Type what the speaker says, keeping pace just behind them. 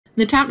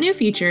The top new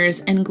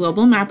features in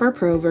Global Mapper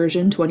Pro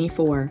version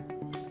 24.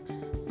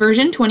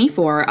 Version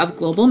 24 of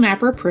Global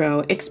Mapper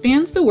Pro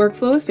expands the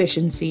workflow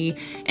efficiency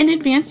and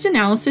advanced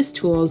analysis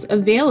tools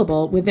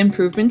available with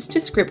improvements to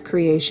script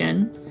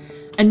creation,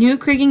 a new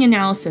kriging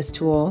analysis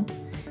tool,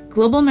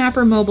 Global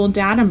Mapper mobile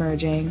data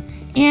merging,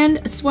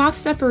 and swath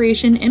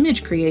separation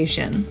image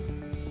creation.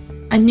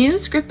 A new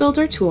script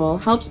builder tool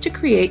helps to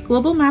create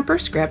Global Mapper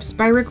scripts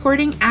by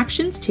recording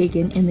actions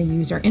taken in the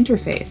user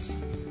interface.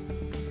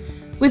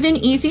 With an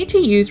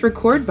easy-to-use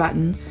record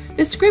button,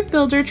 the script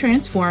builder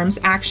transforms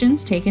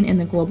actions taken in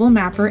the Global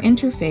Mapper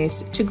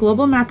interface to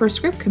Global Mapper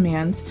script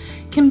commands,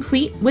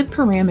 complete with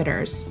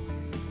parameters.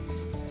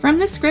 From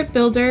the script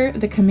builder,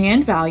 the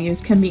command values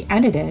can be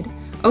edited,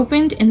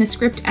 opened in the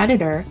script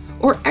editor,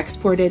 or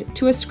exported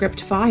to a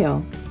script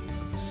file.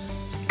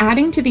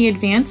 Adding to the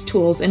advanced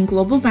tools in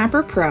Global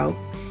Mapper Pro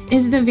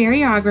is the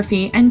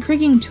Variography and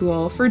Kriging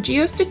tool for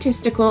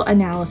geostatistical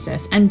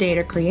analysis and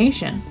data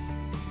creation.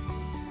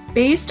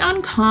 Based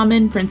on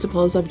common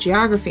principles of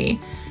geography,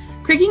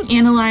 Kriging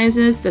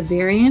analyzes the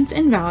variance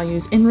in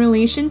values in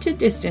relation to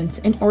distance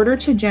in order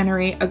to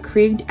generate a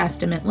kriged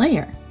estimate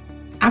layer.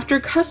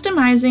 After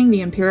customizing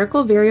the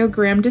empirical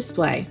variogram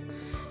display,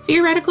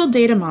 theoretical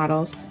data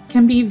models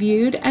can be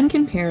viewed and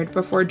compared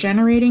before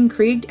generating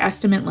kriged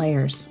estimate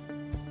layers.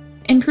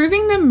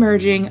 Improving the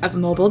merging of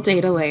mobile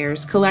data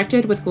layers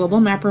collected with Global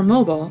Mapper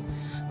Mobile,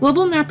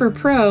 Global Mapper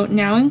Pro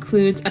now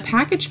includes a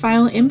package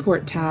file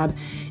import tab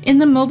in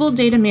the Mobile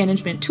Data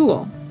Management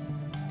tool.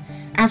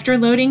 After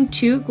loading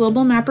two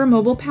Global Mapper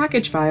Mobile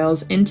package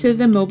files into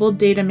the Mobile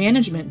Data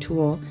Management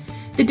tool,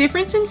 the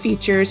difference in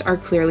features are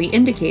clearly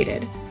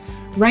indicated.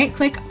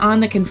 Right-click on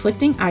the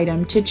conflicting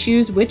item to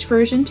choose which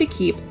version to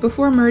keep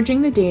before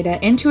merging the data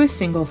into a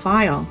single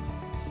file.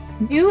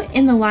 New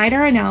in the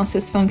lidar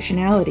analysis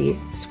functionality,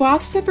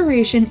 swath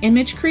separation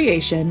image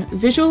creation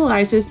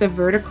visualizes the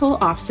vertical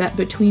offset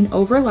between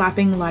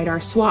overlapping lidar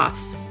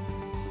swaths.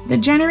 The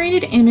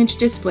generated image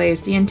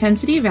displays the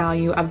intensity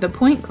value of the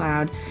point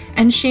cloud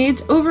and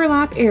shades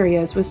overlap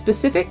areas with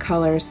specific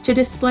colors to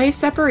display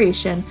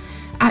separation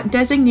at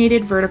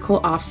designated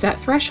vertical offset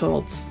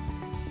thresholds.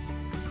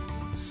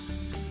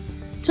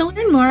 To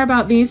learn more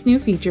about these new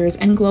features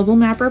in Global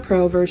Mapper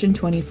Pro version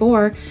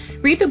 24,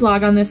 read the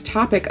blog on this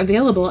topic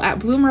available at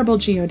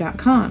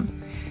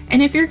bluemarblego.com.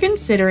 And if you're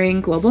considering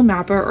Global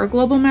Mapper or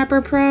Global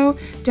Mapper Pro,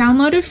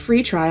 download a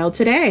free trial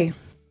today.